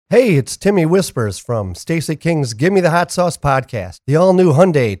Hey, it's Timmy Whispers from Stacey King's Gimme the Hot Sauce podcast. The all-new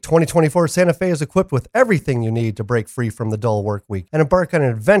Hyundai 2024 Santa Fe is equipped with everything you need to break free from the dull work week and embark on an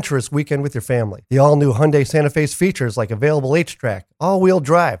adventurous weekend with your family. The all-new Hyundai Santa Fe's features like available H-Track, all-wheel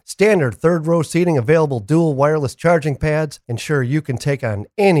drive, standard third-row seating, available dual wireless charging pads, ensure you can take on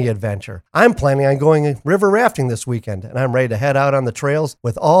any adventure. I'm planning on going river rafting this weekend, and I'm ready to head out on the trails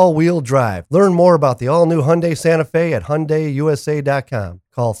with all-wheel drive. Learn more about the all-new Hyundai Santa Fe at HyundaiUSA.com.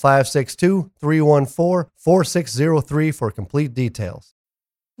 Call 562-314-4603 for complete details.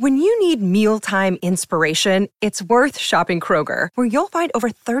 When you need mealtime inspiration, it's worth shopping Kroger, where you'll find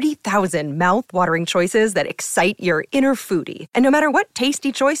over 30,000 mouth-watering choices that excite your inner foodie. And no matter what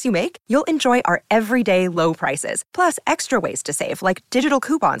tasty choice you make, you'll enjoy our everyday low prices, plus extra ways to save, like digital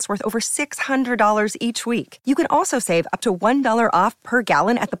coupons worth over $600 each week. You can also save up to $1 off per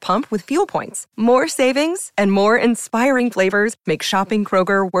gallon at the pump with fuel points. More savings and more inspiring flavors make shopping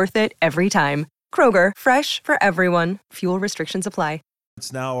Kroger worth it every time. Kroger, fresh for everyone. Fuel restrictions apply.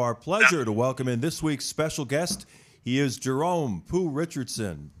 It's now our pleasure to welcome in this week's special guest. He is Jerome Pooh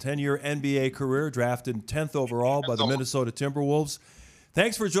Richardson, 10-year NBA career, drafted 10th overall by the Minnesota Timberwolves.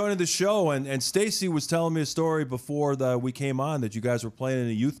 Thanks for joining the show. And Stacey was telling me a story before we came on that you guys were playing in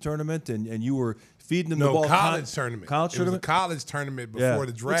a youth tournament and you were feeding them the ball. College tournament. College tournament? It was a college tournament before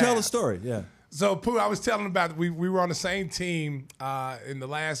the draft. Well, tell the story, yeah. So, Pooh, I was telling about we were on the same team in the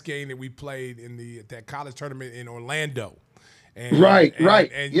last game that we played in that college tournament in Orlando. And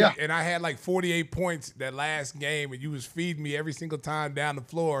I had like 48 points that last game, and you was feeding me every single time down the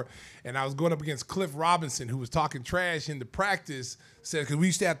floor. And I was going up against Cliff Robinson, who was talking trash in the practice, because we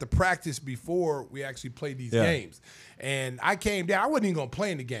used to have to practice before we actually played these games. And I came down. I wasn't even going to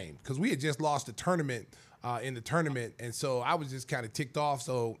play in the game because we had just lost the tournament in the tournament. And so I was just kind of ticked off.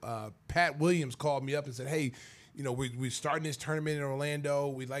 So Pat Williams called me up and said, hey, you know, we're starting this tournament in Orlando.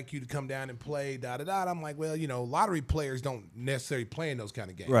 We'd like you to come down and play, da-da-da. I'm like, well, you know, lottery players don't necessarily play in those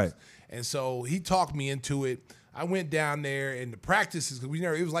kind of games. Right. And so he talked me into it. I went down there, and the practices,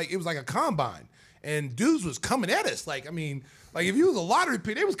 because it was like a combine. And dudes was coming at us. Like, I mean, like if you was a lottery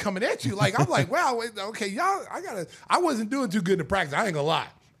pick, they was coming at you. Like, I'm like, wow, okay, y'all, I wasn't doing too good in the practice. I ain't gonna lie.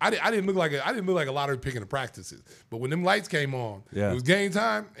 I didn't look like a lottery pick in the practices. But when them lights came on, it was game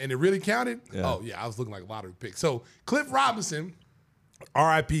time, and it really counted. Yeah. Oh, yeah, I was looking like a lottery pick. So Cliff Robinson,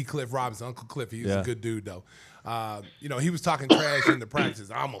 R.I.P. Cliff Robinson, Uncle Cliff, he was a good dude, though. You know, he was talking trash in the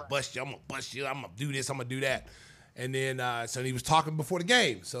practice. I'm going to bust you. I'm going to do this. I'm going to do that. And then, so he was talking before the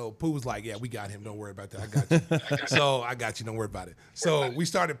game. So Pooh was like, yeah, we got him. Don't worry about that. I got you. So I got you. Don't worry about it. So we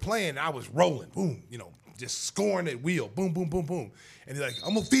started playing. I was rolling. Boom. You know, just scoring at wheel. Boom, boom, boom, boom. And he's like,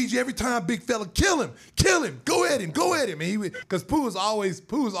 I'm going to feed you every time, big fella. Kill him. Go at him. And he would, because Pooh was always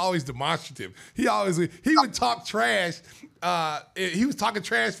demonstrative. He would talk trash. He was talking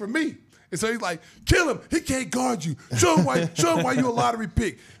trash for me. And so he's like, kill him. He can't guard you. Show him why you a lottery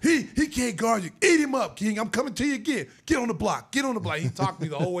pick. He can't guard you. Eat him up, King. I'm coming to you again. Get on the block. He talked to me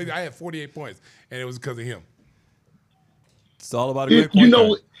the whole way. I had 48 points, and it was because of him. It's all about a great point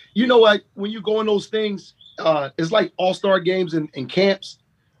guard. You know what? When you go in those things, it's like all-star games and camps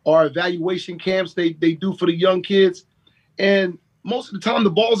or evaluation camps they do for the young kids. And most of the time, the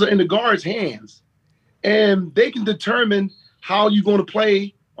balls are in the guard's hands. And they can determine how you're going to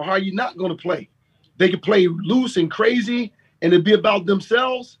play or how you're not going to play. They can play loose and crazy, and it'd be about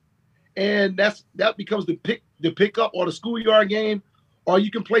themselves. And that becomes the pickup or the schoolyard game. Or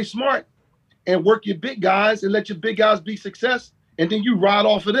you can play smart and work your big guys and let your big guys be success, and then you ride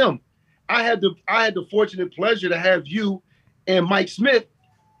off of them. I had the fortunate pleasure to have you and Mike Smith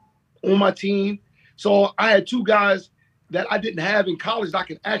on my team. So I had two guys that I didn't have in college that I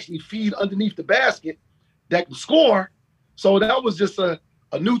could actually feed underneath the basket that can score. So that was just a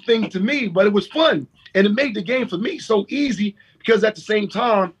new thing to me, but it was fun. And it made the game for me so easy because at the same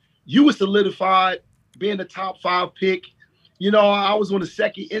time, you were solidified being the top 5 pick. You know, I was on the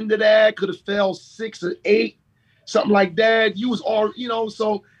second end of that, could have fell 6 or 8, something like that. You was all, you know,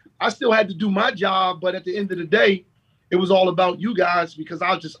 so I still had to do my job, but at the end of the day, it was all about you guys because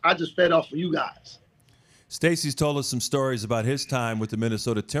I just fed off of you guys. Stacey's told us some stories about his time with the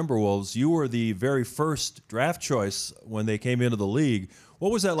Minnesota Timberwolves. You were the very first draft choice when they came into the league.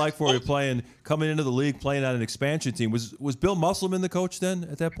 What was that like for you coming into the league, playing on an expansion team? Was Bill Musselman the coach then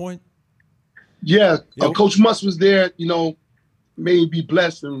at that point? Yeah, Coach Muss was there, you know, may he be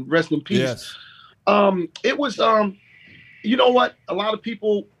blessed and rest in peace. Yes. It was, you know what? A lot of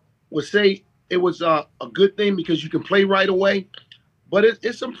people would say it was a good thing because you can play right away. But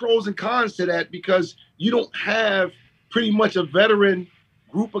it's some pros and cons to that because you don't have pretty much a veteran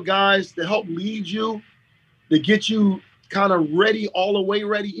group of guys to help lead you, to get you kind of ready, all the way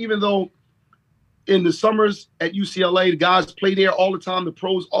ready, even though in the summers at UCLA, the guys play there all the time. The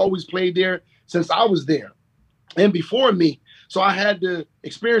pros always played there since I was there and before me. So I had the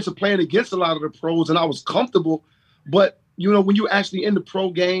experience of playing against a lot of the pros, and I was comfortable. But, you know, when you actually in the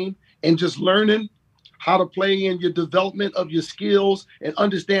pro game and just learning how to play in your development of your skills and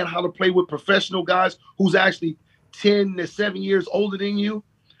understand how to play with professional guys who's actually 10 to 7 years older than you,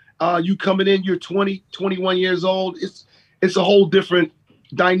 you coming in, you're 20, 21 years old. It's a whole different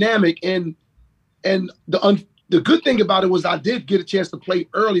dynamic. And the good thing about it was I did get a chance to play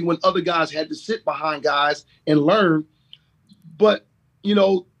early when other guys had to sit behind guys and learn. But, you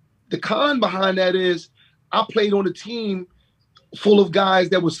know, the con behind that is I played on a team full of guys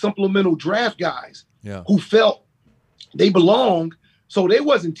that were supplemental draft guys who felt they belonged. So they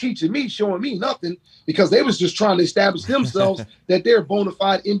wasn't teaching me, showing me nothing, because they was just trying to establish themselves that they're bona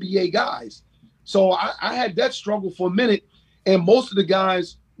fide NBA guys. So I had that struggle for a minute. And most of the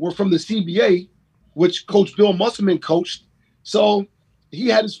guys were from the CBA, which Coach Bill Musselman coached. So he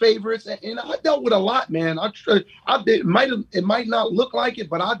had his favorites, and I dealt with a lot, man. It might not look like it,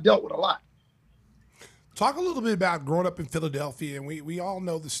 but I dealt with a lot. Talk a little bit about growing up in Philadelphia, and we all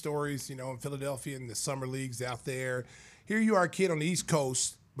know the stories, you know, in Philadelphia and the summer leagues out there. Here you are, a kid on the East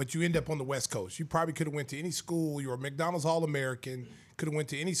Coast, but you end up on the West Coast. You probably could have went to any school. You were a McDonald's All-American, could have went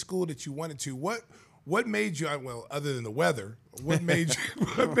to any school that you wanted to. What made you, well, other than the weather, what made you?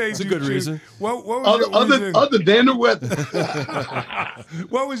 It's a good reason. What was your reason? Other than the weather.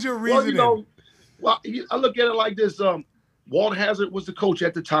 What was your reason? Well, I look at it like this. Walt Hazard was the coach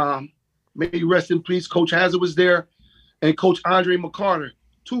at the time. May he rest in peace. Coach Hazard was there, and Coach Andre McCarter,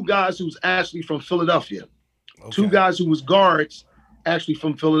 two guys who's actually from Philadelphia. Okay. Two guys who was guards actually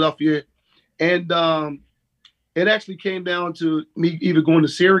from Philadelphia. And it actually came down to me either going to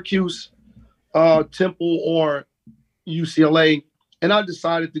Syracuse, Temple, or UCLA. And I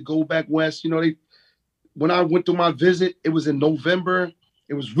decided to go back west. You know, when I went to my visit, it was in November.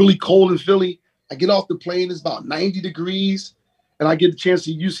 It was really cold in Philly. I get off the plane, it's about 90 degrees. And I get the chance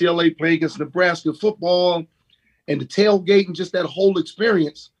to see UCLA play against Nebraska football, and the tailgate and just that whole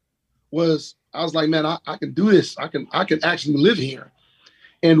experience I was like, man, I can do this. I can actually live here.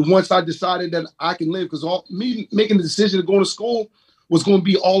 And once I decided that I can live, because me making the decision to go to school was going to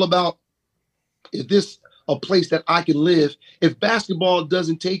be all about, is this a place that I can live? If basketball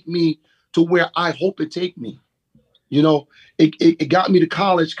doesn't take me to where I hope it take me, you know, it got me to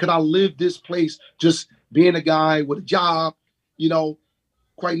college. Could I live this place just being a guy with a job? You know,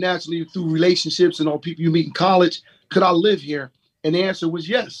 quite naturally through relationships and all people you meet in college, could I live here? And the answer was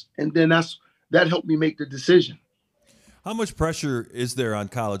yes. And then that helped me make the decision. How much pressure is there on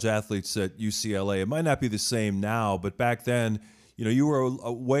college athletes at UCLA? It might not be the same now, but back then, you know, you were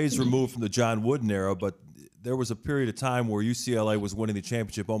a ways removed from the John Wooden era, but there was a period of time where UCLA was winning the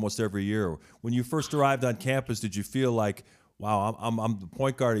championship almost every year. When you first arrived on campus, did you feel like, wow, I'm the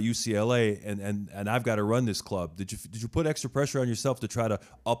point guard at UCLA, and I've got to run this club? Did you put extra pressure on yourself to try to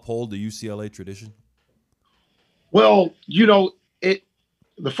uphold the UCLA tradition? Well, you know,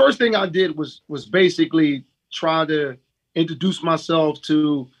 the first thing I did was basically try to introduce myself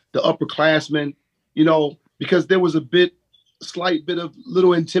to the upperclassmen, you know, because there was a slight bit of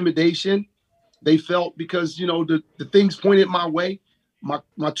little intimidation. They felt because, you know, the things pointed my way.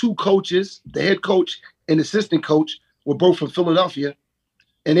 My two coaches, the head coach and assistant coach, were both from Philadelphia,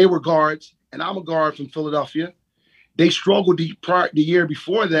 and they were guards, and I'm a guard from Philadelphia. They struggled the year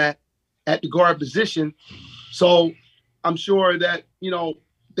before that at the guard position. So I'm sure that, you know,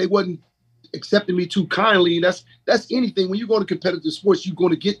 they wasn't accepting me too kindly. That's anything. When you go to competitive sports, you're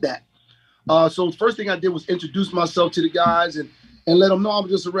going to get that. So the first thing I did was introduce myself to the guys and let them know I'm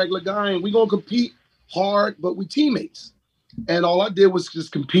just a regular guy, and we're going to compete hard, but we teammates. And all I did was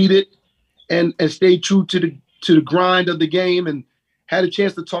just competed and stay true to the grind of the game, and had a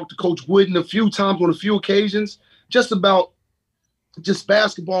chance to talk to Coach Wooden a few times on a few occasions, just about just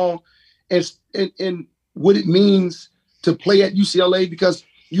basketball and what it means to play at UCLA, because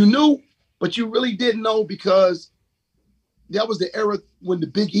you knew, but you really didn't know, because that was the era when the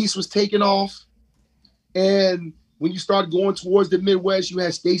Big East was taking off. And when you started going towards the Midwest, you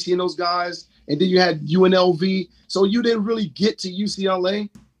had Stacy and those guys, and then you had UNLV. So you didn't really get to UCLA,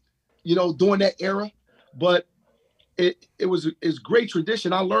 you know, during that era. But it's great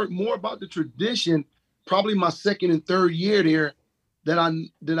tradition. I learned more about the tradition probably my second and third year there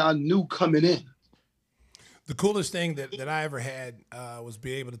than I knew coming in. The coolest thing that I ever had was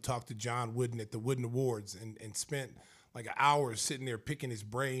be able to talk to John Wooden at the Wooden Awards and spent like an hour sitting there picking his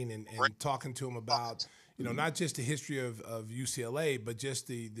brain and talking to him about, not just the history of UCLA, but just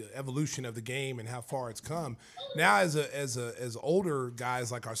the evolution of the game and how far it's come. Now, as older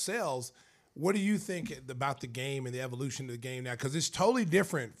guys like ourselves, what do you think about the game and the evolution of the game now? Because it's totally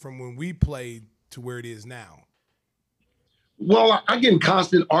different from when we played to where it is now. Well, I get in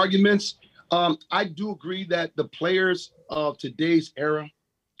constant arguments. I do agree that the players of today's era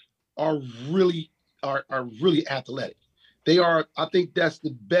are really athletic. They are. I think that's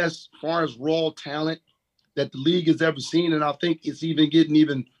the best as far as raw talent that the league has ever seen, and I think it's even getting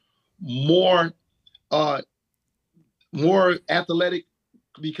even more athletic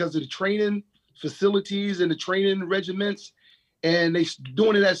because of the training facilities and the training regiments, and they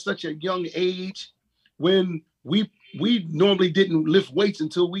doing it at such a young age. When we normally didn't lift weights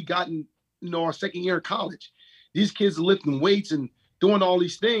until we got in our second year of college. These kids are lifting weights and doing all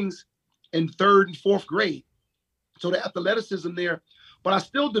these things in third and fourth grade. So the athleticism there, but I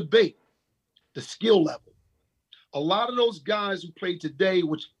still debate the skill level. A lot of those guys who play today,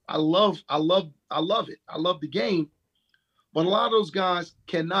 which I love it. I love the game, but a lot of those guys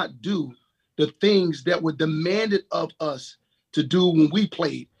cannot do the things that were demanded of us to do when we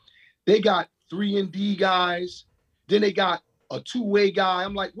played. They got 3-and-D guys, then they got a two-way guy.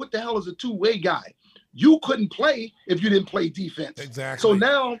 I'm like, what the hell is a two-way guy? You couldn't play if you didn't play defense. Exactly. So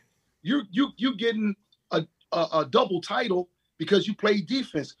now you're getting a double title because you played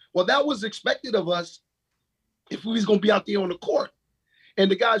defense. Well, that was expected of us if we was going to be out there on the court. And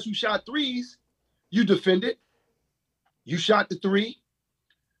the guys who shot threes, you defended. You shot the three.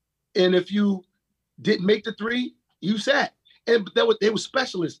 And if you didn't make the three, you sat. And they were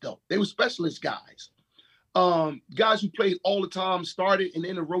specialists, though. They were specialist guys. Guys who played all the time, started and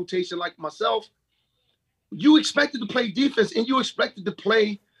in a rotation like myself. You expected to play defense, and you expected to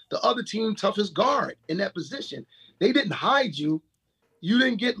play the other team toughest guard in that position. They didn't hide you. You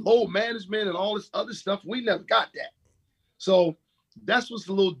didn't get load management and all this other stuff. We never got that. So that's what's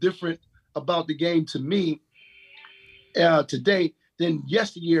a little different about the game to me today than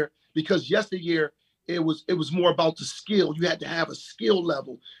yesteryear, because yesteryear it was more about the skill. You had to have a skill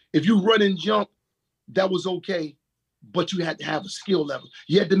level. If you run and jump, that was okay, but you had to have a skill level.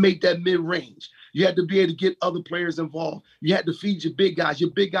 You had to make that mid-range. You had to be able to get other players involved. You had to feed your big guys. Your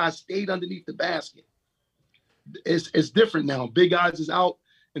big guys stayed underneath the basket. It's different now. Big guys is out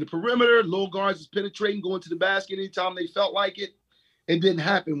in the perimeter. Little guards is penetrating, going to the basket anytime they felt like it. It didn't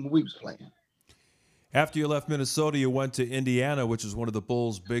happen when we was playing. After you left Minnesota, you went to Indiana, which is one of the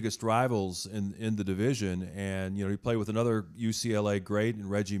Bulls' biggest rivals in the division, and you played with another UCLA great and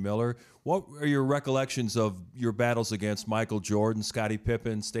Reggie Miller. What are your recollections of your battles against Michael Jordan, Scottie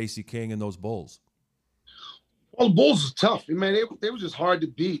Pippen, Stacey King, and those Bulls? Well, the Bulls was tough. Man, they were just hard to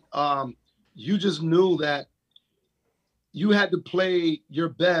beat. You just knew that you had to play your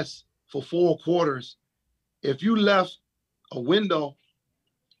best for 4 quarters. If you left a window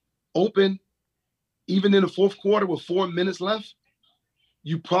open, even in the fourth quarter with 4 minutes left,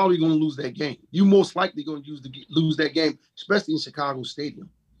 you probably going to lose that game. You most likely going to lose that game, especially in Chicago Stadium.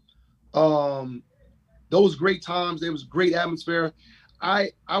 Those great times, there was great atmosphere.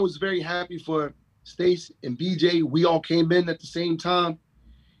 I was very happy for Stace and BJ. We all came in at the same time,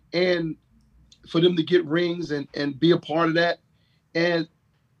 and for them to get rings and be a part of that. And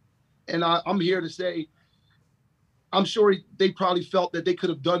I'm here to say, I'm sure they probably felt that they could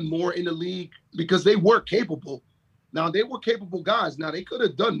have done more in the league because they were capable. Now, they were capable guys. Now, they could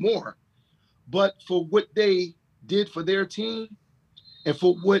have done more. But for what they did for their team and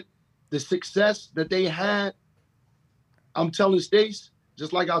for what the success that they had, I'm telling Stace,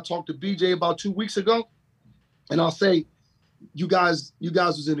 just like I talked to BJ about 2 weeks ago, and I'll say, you guys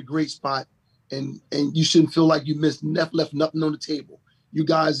was in a great spot, and you shouldn't feel like you left nothing on the table. You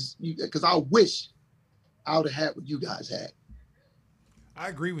guys, because I wish I would have had what you guys had. I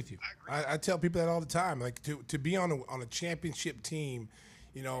agree with you. I tell people that all the time. Like to be on a championship team,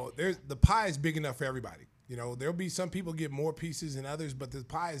 the pie is big enough for everybody. There'll be some people get more pieces than others, but the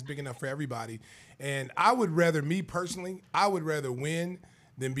pie is big enough for everybody. And me personally, I would rather win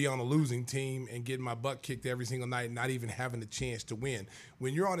than be on a losing team and getting my butt kicked every single night and not even having a chance to win.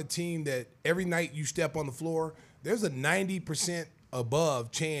 When you're on a team that every night you step on the floor, there's a 90%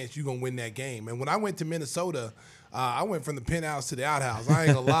 above chance you're going to win that game. And when I went to Minnesota, I went from the penthouse to the outhouse. I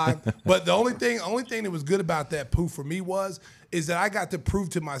ain't gonna lie. But the only thing that was good about that, Pooh, for me was is that I got to prove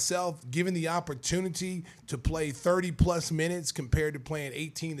to myself, given the opportunity to play 30-plus minutes compared to playing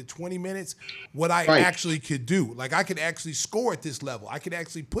 18 to 20 minutes, what I actually could do. Like, I could actually score at this level. I could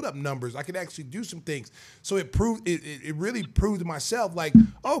actually put up numbers. I could actually do some things. So it really proved to myself, like,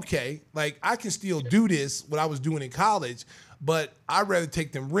 okay, like, I can still do this, what I was doing in college, but I'd rather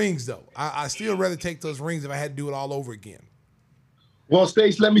take them rings, though. I still rather take those rings if I had to do it all over again. Well,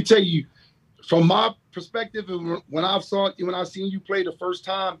 Stace, let me tell you, from my perspective, when I seen you play the first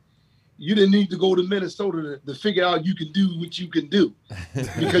time, you didn't need to go to Minnesota to figure out you can do what you can do,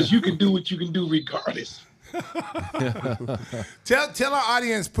 because you can do what you can do regardless. Tell our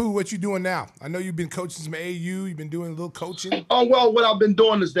audience, Pooh, what you're doing now. I know you've been coaching some AAU. You've been doing a little coaching. Oh, well, what I've been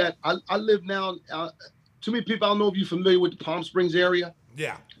doing is that I live now. Too many people, I don't know if you're familiar with the Palm Springs area.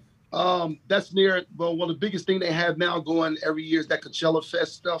 Yeah. That's near, well, the biggest thing they have now going every year is that Coachella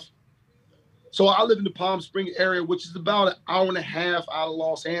Fest stuff. So I live in the Palm Springs area, which is about an hour and a half out of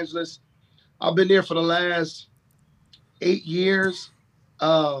Los Angeles. I've been there for the last 8 years.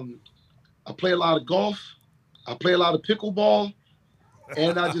 I play a lot of golf. I play a lot of pickleball.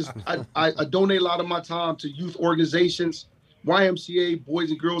 And I donate a lot of my time to youth organizations, YMCA, Boys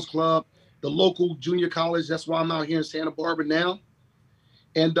and Girls Club, the local junior college. That's why I'm out here in Santa Barbara now.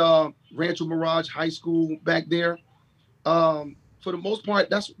 And Rancho Mirage High School back there. For the most part,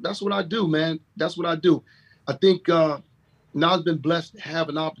 that's what I do, man. That's what I do. I think now I've been blessed to have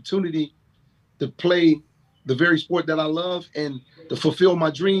an opportunity to play the very sport that I love and to fulfill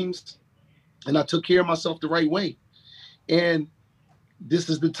my dreams. And I took care of myself the right way. And this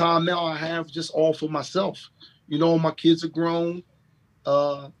is the time now I have just all for myself. You know, my kids are grown.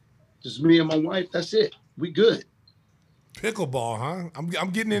 Just me and my wife. That's it. We good. Pickleball, huh? I'm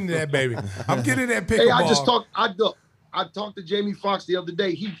getting into that, baby. I'm getting into that pickleball. Hey, I talked to Jamie Foxx the other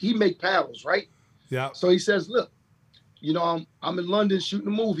day. He make paddles, right? Yeah. So he says, look, you know, I'm in London shooting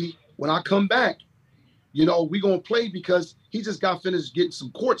a movie. When I come back, you know, we gonna play, because he just got finished getting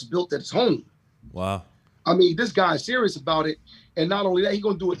some courts built at his home. Wow. I mean, this guy is serious about it. And not only that, he's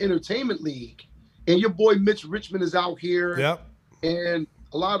gonna do an entertainment league. And your boy Mitch Richmond is out here. Yep. And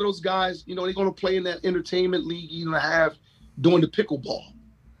a lot of those guys, you know, they're gonna play in that entertainment league you're gonna have doing the pickleball.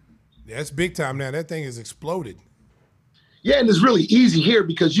 Yeah, it's big time now. That thing has exploded. Yeah, and it's really easy here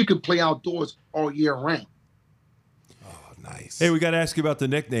because you can play outdoors all year round. Oh, nice. Hey, we got to ask you about the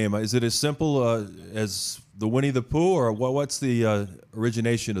nickname. Is it as simple as the Winnie the Pooh, or what's the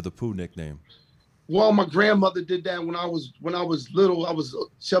origination of the Pooh nickname? Well, my grandmother did that when I was little. I was a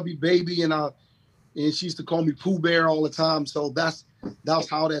chubby baby, and she used to call me Pooh Bear all the time. So that's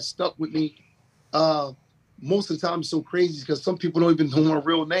how that stuck with me. Most of the time, it's so crazy because some people don't even know my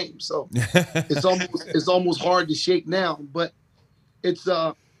real name. So it's almost hard to shake now. But it's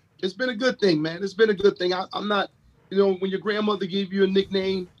been a good thing, man. It's been a good thing. I'm not, you know, when your grandmother gave you a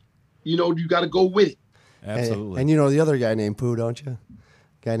nickname, you know, you got to go with it. Absolutely. And you know the other guy named Pooh, don't you?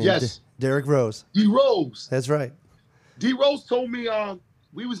 Guy named Derrick Rose. D Rose. That's right. D Rose told me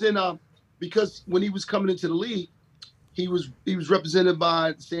we was in because when he was coming into the league, he was represented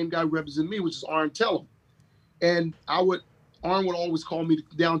by the same guy who represented me, which is Arn Tellem. And Arn would always call me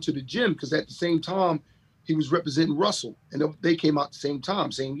down to the gym, because at the same time he was representing Russell, and they came out the same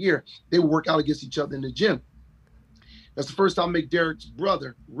time, same year. They would work out against each other in the gym. That's the first time I met Derrick's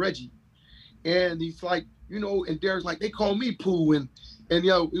brother, Reggie. And he's like, you know, and Derrick's like, they call me Pooh, and you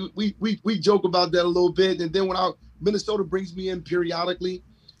know, we joke about that a little bit. And then when Minnesota brings me in periodically,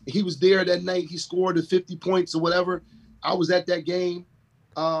 he was there that night. He scored the 50 points or whatever. I was at that game.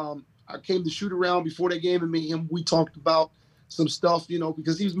 I came to shoot around before that game, and me and him, we talked about some stuff, you know,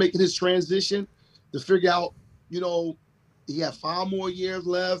 because he was making his transition to figure out, you know, he had 5 more years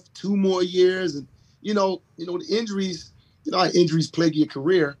left, 2 more years. And, you know, the injuries, you know, how injuries plague your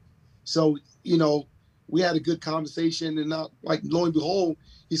career. So, you know, we had a good conversation, and like, lo and behold,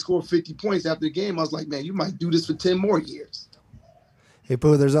 he scored 50 points after the game. I was like, man, you might do this for 10 more years. Hey,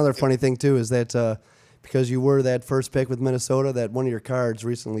 Pooh, there's another funny thing, too, is that because you were that first pick with Minnesota, that one of your cards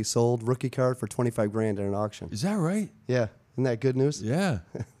recently sold, rookie card, for $25,000 at an auction. Is that right? Yeah. Isn't that good news? Yeah.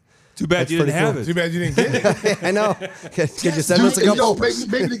 Too bad you didn't have it. Too bad you didn't get it. I know. Could you send us a couple?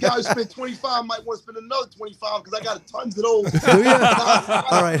 Maybe the guy who spent 25 might want to spend another 25, because I got tons of those. Do you?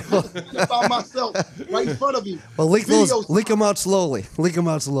 All right. By myself, right in front of you. Well, leak them out slowly. Leak them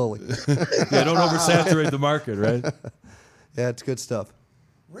out slowly. Yeah, don't oversaturate the market, right? Yeah, it's good stuff.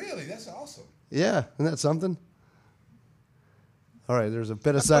 Really? That's awesome. Yeah, isn't that something? All right, there's a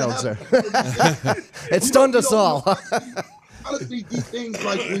bit of silence there. It stunned us all. Honestly, these things,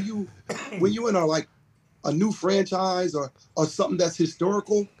 like when you in a new franchise or something that's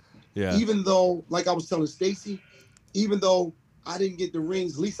historical, yeah. Even though, like I was telling Stacy, even though I didn't get the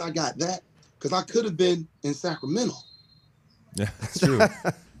rings. At least I got that because I could have been in Sacramento. Yeah, that's true.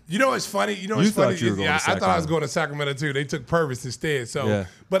 You know what's funny? You know You what's funny? thought you were going to I thought I was Sacramento. going to Sacramento too. They took Purvis instead. So, Yeah.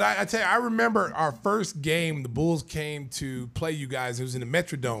 but I tell you, I remember our first game. The Bulls came to play you guys. It was in the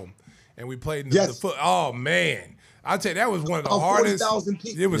Metrodome, and we played in the foot. Oh man, I tell you, that was one of the hardest. 40,000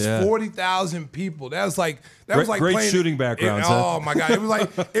 people. It was 40,000 people. That was like was like great playing, shooting backgrounds, huh? Oh my god, it was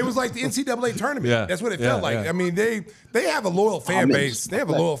like the NCAA tournament. Yeah. That's what it felt like. Yeah. I mean, they have a loyal fan base. They have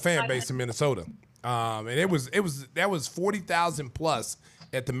a loyal fan base in Minnesota, and that was 40,000 plus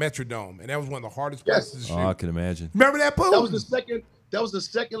at the Metrodome, and that was one of the hardest places to shoot. Oh, I can imagine. Remember that, Pooh? That was the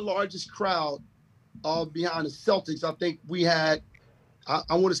second largest crowd behind the Celtics. I think we had,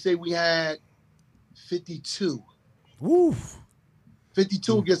 I want to say we had 52. Woo.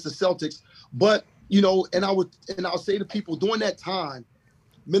 52 against the Celtics. But, you know, and I'll say to people during that time,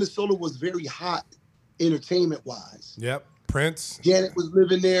 Minnesota was very hot entertainment wise. Yep. Prince. Janet was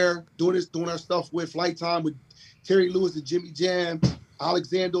living there, doing our stuff with Flight Time with Terry Lewis and Jimmy Jam,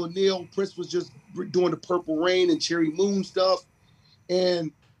 Alexander O'Neal. Prince was just doing the Purple Rain and Cherry Moon stuff.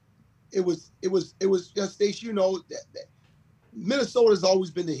 And it was just, Stacey, you know, Minnesota's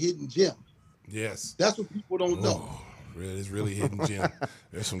always been the hidden gem. Yes. That's what people don't know. It's really hidden gem.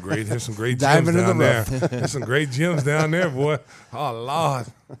 There's some great gems Diving in the down there. rough. There's some great gems down there, boy. Oh Lord.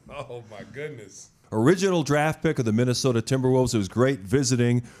 Oh my goodness. Original draft pick of the Minnesota Timberwolves. It was great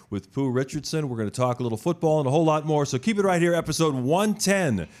visiting with Pooh Richardson. We're going to talk a little football and a whole lot more. So keep it right here, episode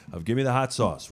 110 of Give Me the Hot Sauce.